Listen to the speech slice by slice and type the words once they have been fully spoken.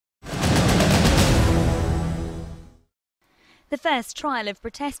The first trial of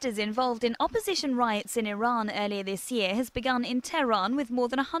protesters involved in opposition riots in Iran earlier this year has begun in Tehran, with more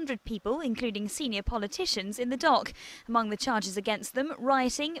than 100 people, including senior politicians, in the dock. Among the charges against them,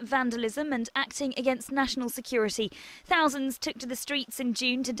 rioting, vandalism and acting against national security. Thousands took to the streets in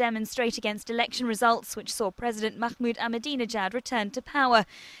June to demonstrate against election results, which saw President Mahmoud Ahmadinejad return to power.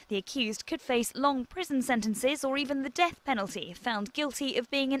 The accused could face long prison sentences or even the death penalty if found guilty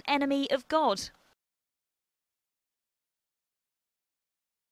of being an enemy of God.